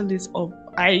bottle it up.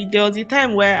 There was a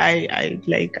time where I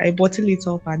bottle it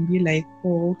up and be like,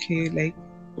 oh, okay,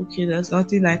 there's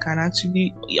nothing I can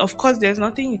actually. Of course, there's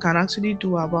nothing you can actually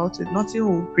do about it. Nothing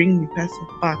will bring the person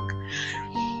back.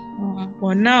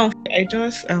 But now I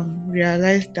just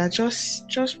realized that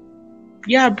just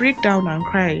break down and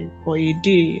cry for a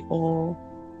day or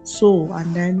so,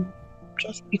 and then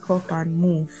just pick up and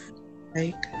move.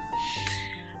 Like,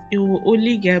 it will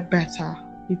only get better.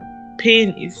 The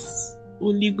pain is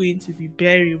only going to be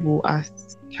bearable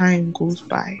as time goes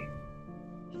by.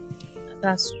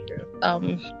 That's true.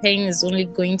 Pain is only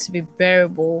going to be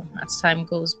bearable as time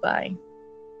goes by.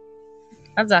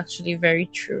 That's actually very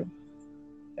true.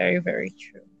 Very, very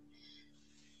true.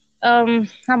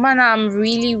 Lamana, I'm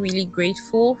really, really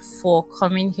grateful for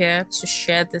coming here to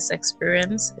share this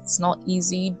experience. It's not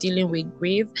easy dealing with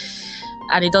grief,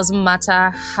 and it doesn't matter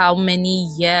how many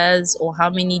years or how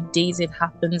many days it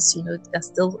happens. You know, there's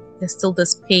still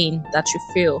this pain that you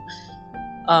feel,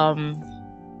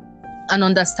 and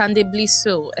understandably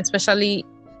so, especially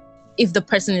if the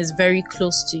person is very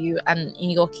close to you. And in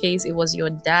your case, it was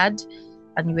your dad,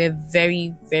 and you were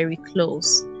very, very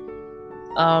close.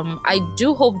 I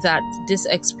do hope that this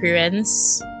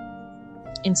experience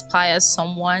inspires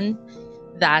someone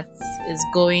that is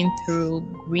going through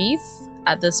grief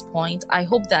at this point. I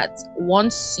hope that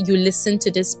once you listen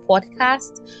to this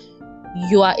podcast,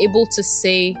 you are able to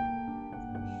say,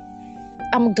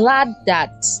 I'm glad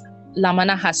that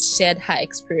Lamana has shared her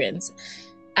experience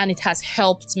and it has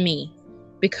helped me,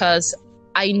 because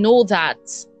I know that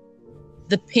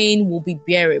the pain will be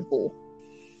bearable.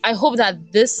 I hope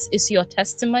that this is your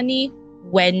testimony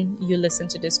when you listen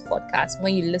to this podcast,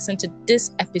 when you listen to this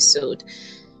episode.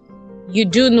 You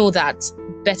do know that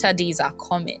better days are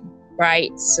coming,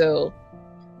 right? So,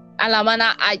 and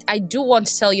Lamana, I do want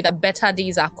to tell you that better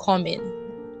days are coming.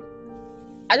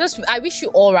 I wish you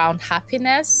all around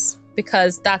happiness,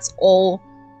 because that's all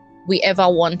we ever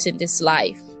want in this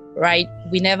life, right?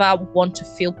 We never want to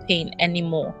feel pain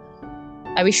anymore.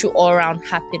 I wish you all around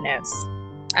happiness.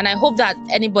 And I hope that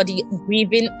anybody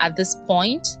grieving at this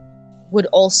point would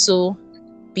also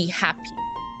be happy.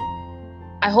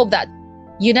 I hope that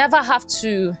you never have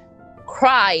to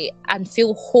cry and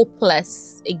feel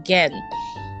hopeless again.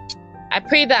 I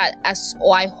pray that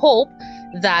I hope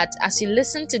that as you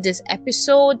listen to this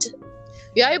episode,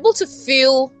 you're able to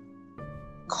feel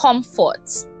comfort.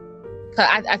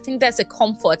 I think there's a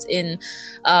comfort in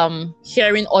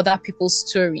hearing other people's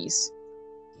stories.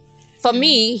 For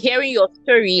me, hearing your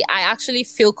story, I actually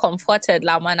feel comforted,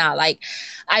 Lamana. Like,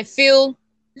 I feel,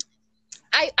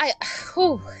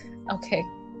 okay.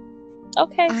 I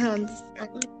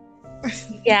understand.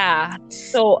 Yeah.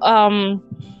 So,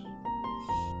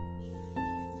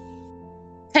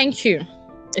 thank you.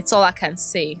 It's all I can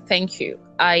say. Thank you.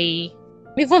 I'm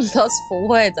even lost for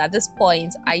words at this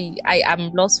point. I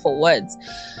am lost for words.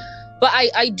 But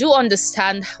I do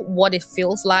understand what it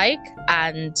feels like,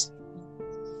 and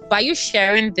by you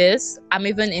sharing this, I'm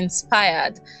even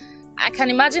inspired. I can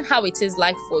imagine how it is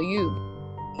like for you.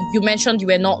 You mentioned you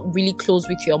were not really close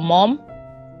with your mom,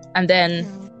 and then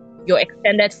your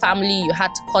extended family, you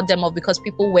had to cut them off because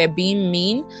people were being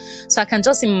mean. So I can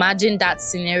just imagine that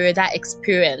scenario, that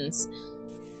experience.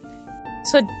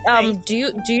 So do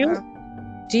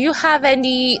you have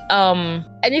anything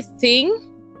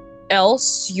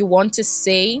else you want to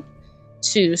say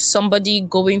to somebody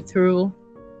going through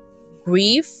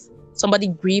grief, somebody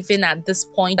grieving at this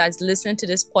point that's listening to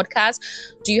this podcast,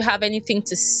 do you have anything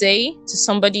to say to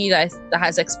somebody that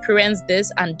has experienced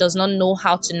this and does not know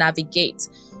how to navigate?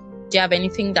 Do you have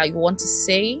anything that you want to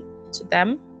say to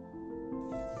them?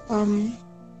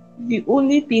 The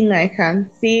only thing I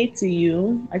can say to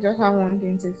you, I just have one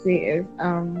thing to say is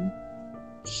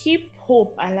keep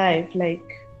hope alive. Like,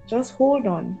 just hold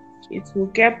on. It will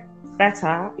get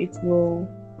better. It will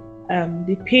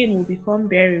the pain will become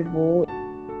bearable.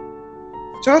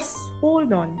 Just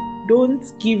hold on. Don't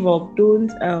give up. Don't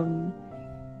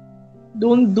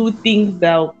do things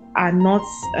that are not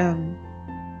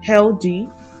healthy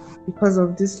because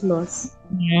of this loss.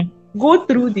 Yeah. Go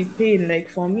through the pain. Like,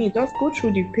 for me, just go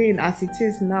through the pain as it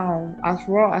is now, as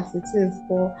raw as it is.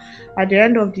 For at the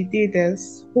end of the day,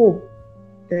 there's hope.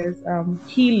 There's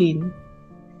healing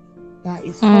that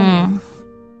is coming.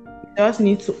 You just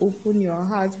need to open your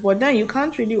heart. But then you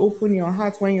can't really open your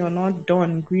heart when you're not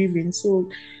done grieving. So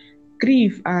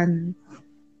grieve, and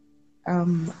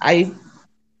I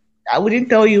wouldn't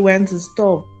tell you when to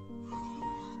stop.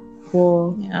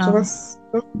 But just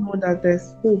know that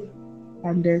there's hope.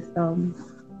 And there's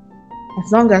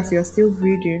as long as you're still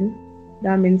breathing,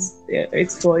 that means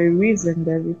it's for a reason.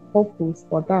 There's a purpose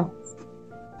for that.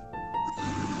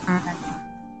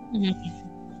 And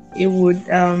it would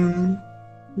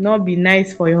not be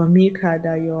nice for your maker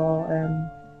that you're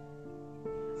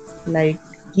like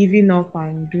giving up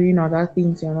and doing other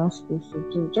things you're not supposed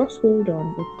to do. Just hold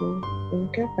on. It will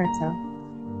get better.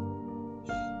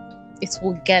 It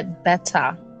will get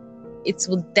better. It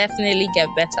will definitely get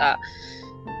better.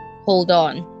 Hold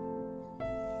on.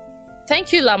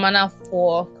 Thank you, Lamana,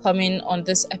 for coming on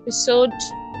this episode.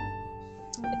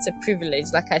 It's a privilege,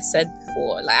 like I said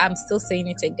before. Like, I'm still saying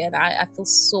it again. I feel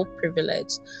so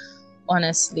privileged,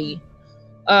 honestly.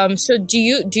 So do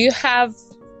you have?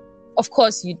 Of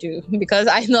course you do, because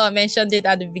I know I mentioned it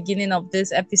at the beginning of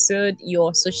this episode.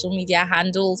 Your social media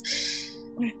handles.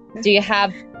 Do you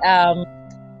have?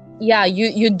 Yeah,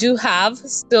 you do have.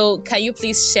 So can you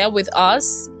please share with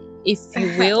us, if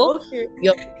you will, Okay.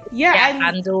 your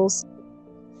handles?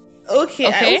 Okay.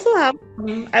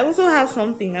 I also have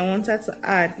something I wanted to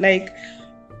add. Like,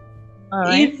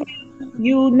 if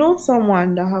you know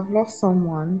someone that have lost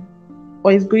someone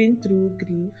or is going through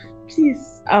grief,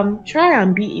 please try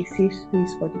and be a safe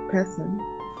space for the person.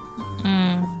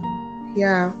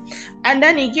 Yeah. And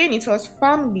then again, it was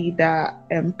family that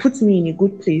put me in a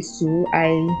good place too.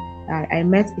 I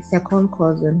met a second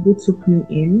cousin who took me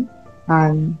in,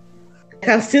 and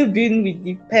I've still been with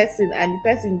the person, and the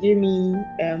person gave me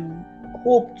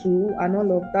hope too, and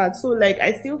all of that. So, like,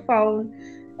 I still found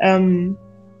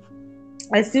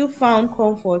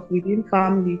comfort within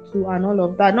family too, and all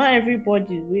of that. Not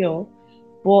everybody will,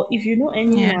 but if you know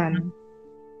anyone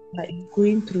that is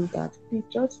going through that, please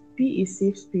just be a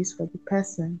safe space for the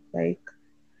person. Like,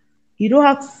 you don't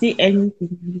have to say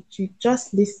anything. You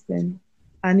just listen.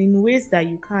 And in ways that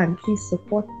you can, please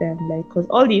support them. Like, because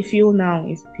all they feel now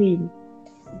is pain.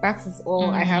 That is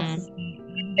all I have to say.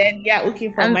 And then,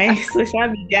 for my social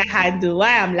media handle,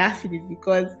 why I'm laughing is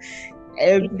because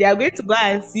they are going to go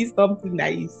and see something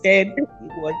that you said it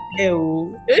was there,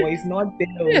 or it's not there.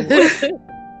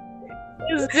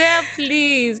 It's there,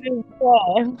 please. It's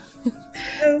there.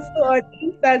 So on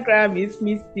Instagram is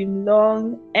Miss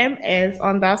Dimlong,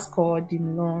 MS_Dimlong.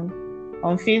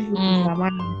 On Facebook is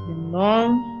Lamana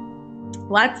Dimlong.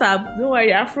 WhatsApp, don't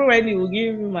worry, Afro Wendy will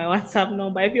give me my WhatsApp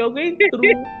number. If you're going through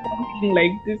something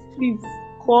like this, please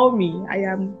call me. I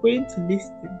am going to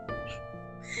listen.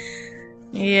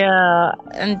 Yeah,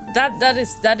 and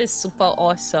that is super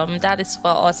awesome. That is super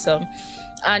awesome.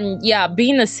 And yeah,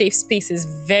 being a safe space is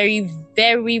very,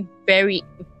 very, very,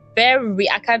 very,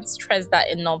 I can't stress that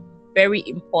enough, very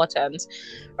important,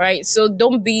 right? So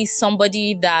don't be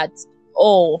somebody that,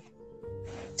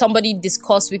 somebody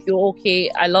discuss with you, okay,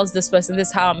 I lost this person, this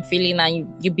is how I'm feeling, and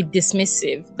you be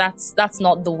dismissive. That's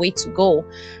not the way to go,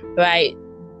 right?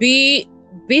 Be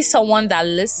someone that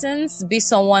listens, be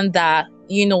someone that,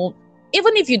 even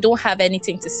if you don't have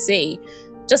anything to say,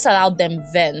 just allow them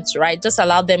vent, right? Just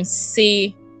allow them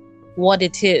say what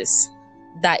it is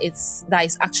that is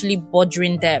actually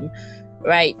bothering them,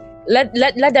 right? Let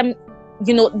them,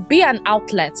 be an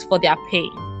outlet for their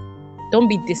pain. Don't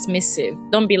be dismissive.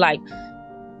 Don't be like,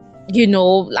 as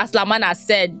Lamana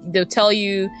said, they'll tell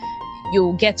you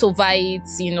you'll get over it,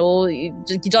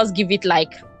 you just give it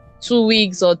like 2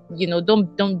 weeks, or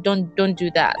don't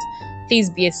do that. Please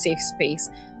be a safe space.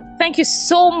 Thank you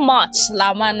so much,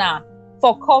 Lamana,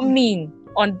 for coming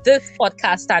on this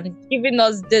podcast and giving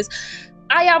us this.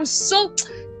 I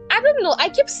don't know. I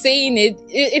keep saying it.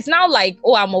 It's now like,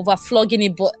 oh, I'm over flogging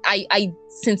it, but I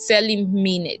sincerely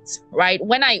mean it, right?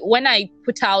 When I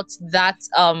put out that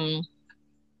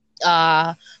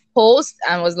post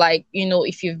and was like,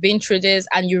 if you've been through this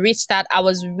and you reached that, I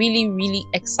was really, really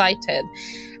excited.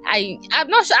 I'm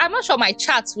not sure my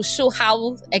chats will show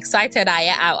how excited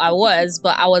I was,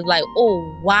 but I was like,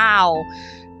 oh wow,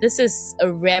 this is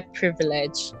a rare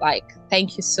privilege. Like,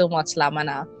 thank you so much,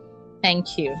 Lamana.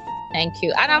 Thank you.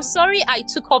 And I'm sorry I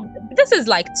took up, this is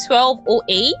like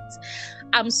 12:08.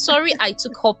 I'm sorry I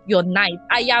took up your night.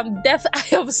 I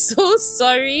am so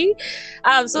sorry.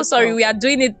 I'm so sorry. We are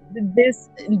doing this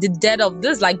in the dead of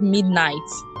this, like midnight.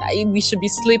 We should be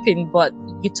sleeping, but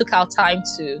you took our time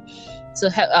to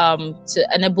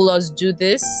enable us do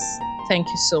this. Thank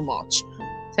you so much.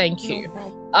 Thank you.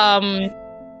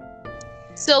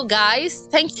 So guys,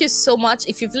 thank you so much.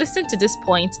 If you've listened to this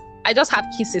point, I just have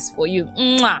kisses for you.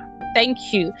 Mwah.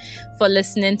 Thank you for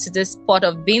listening to this Pot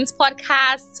of Beans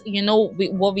podcast.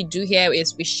 What we do here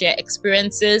is we share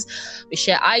experiences, we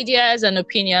share ideas and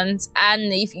opinions. And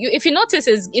if you notice,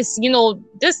 is this,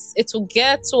 it will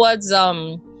get towards a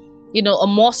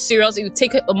more serious. It will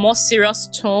take a more serious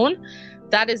tone.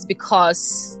 That is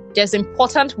because there's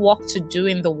important work to do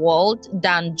in the world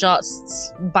than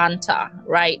just banter,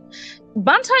 right?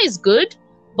 Banter is good,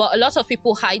 but a lot of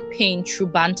people hide pain through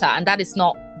banter, and that is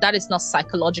not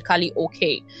psychologically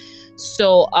okay.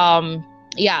 So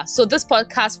so this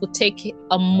podcast will take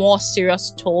a more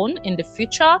serious tone in the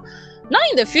future. Not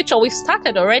in the future, we've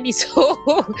started already.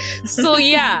 So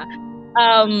yeah.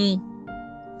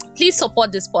 Please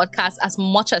support this podcast as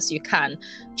much as you can.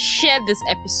 Share this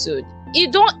episode. You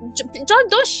don't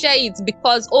share it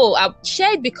because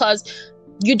share it because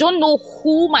you don't know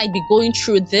who might be going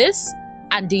through this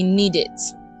and they need it.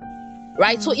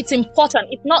 Right? So it's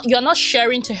important. You're not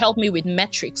sharing to help me with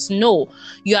metrics. No,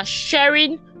 you are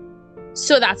sharing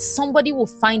so that somebody will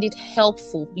find it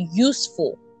helpful,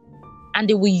 useful, and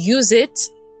they will use it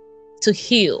to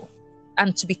heal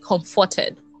and to be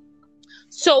comforted.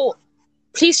 So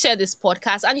please share this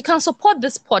podcast, and you can support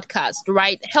this podcast,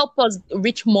 right? Help us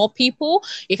reach more people.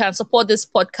 You can support this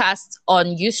podcast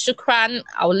on Instagram.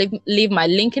 I'll leave my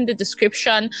link in the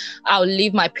description. I'll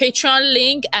leave my Patreon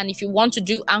link. And if you want to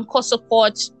do Anchor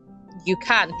support, you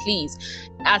can, please.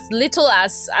 As little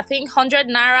as, I think, 100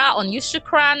 Naira on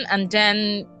Instagram. And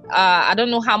then I don't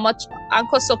know how much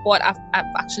Anchor support. I've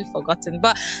actually forgotten.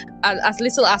 But as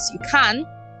little as you can,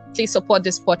 please support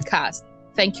this podcast.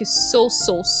 Thank you so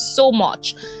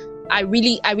much. I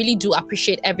really do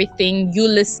appreciate everything. You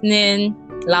listening,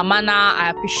 Lamana,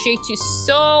 I appreciate you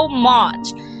so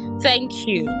much. Thank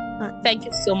you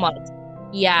so much.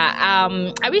 Yeah,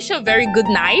 I wish you a very good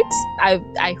night.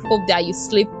 I hope that you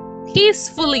sleep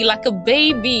peacefully like a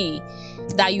baby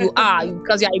that you are,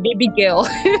 because you're a baby girl.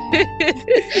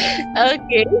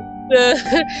 Okay.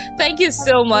 Thank you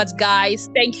so much, guys.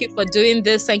 Thank you for doing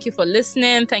this. Thank you for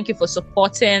listening. Thank you for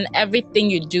supporting everything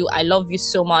you do. I love you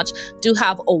so much. Do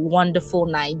have a wonderful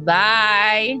night.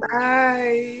 Bye.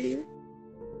 Bye.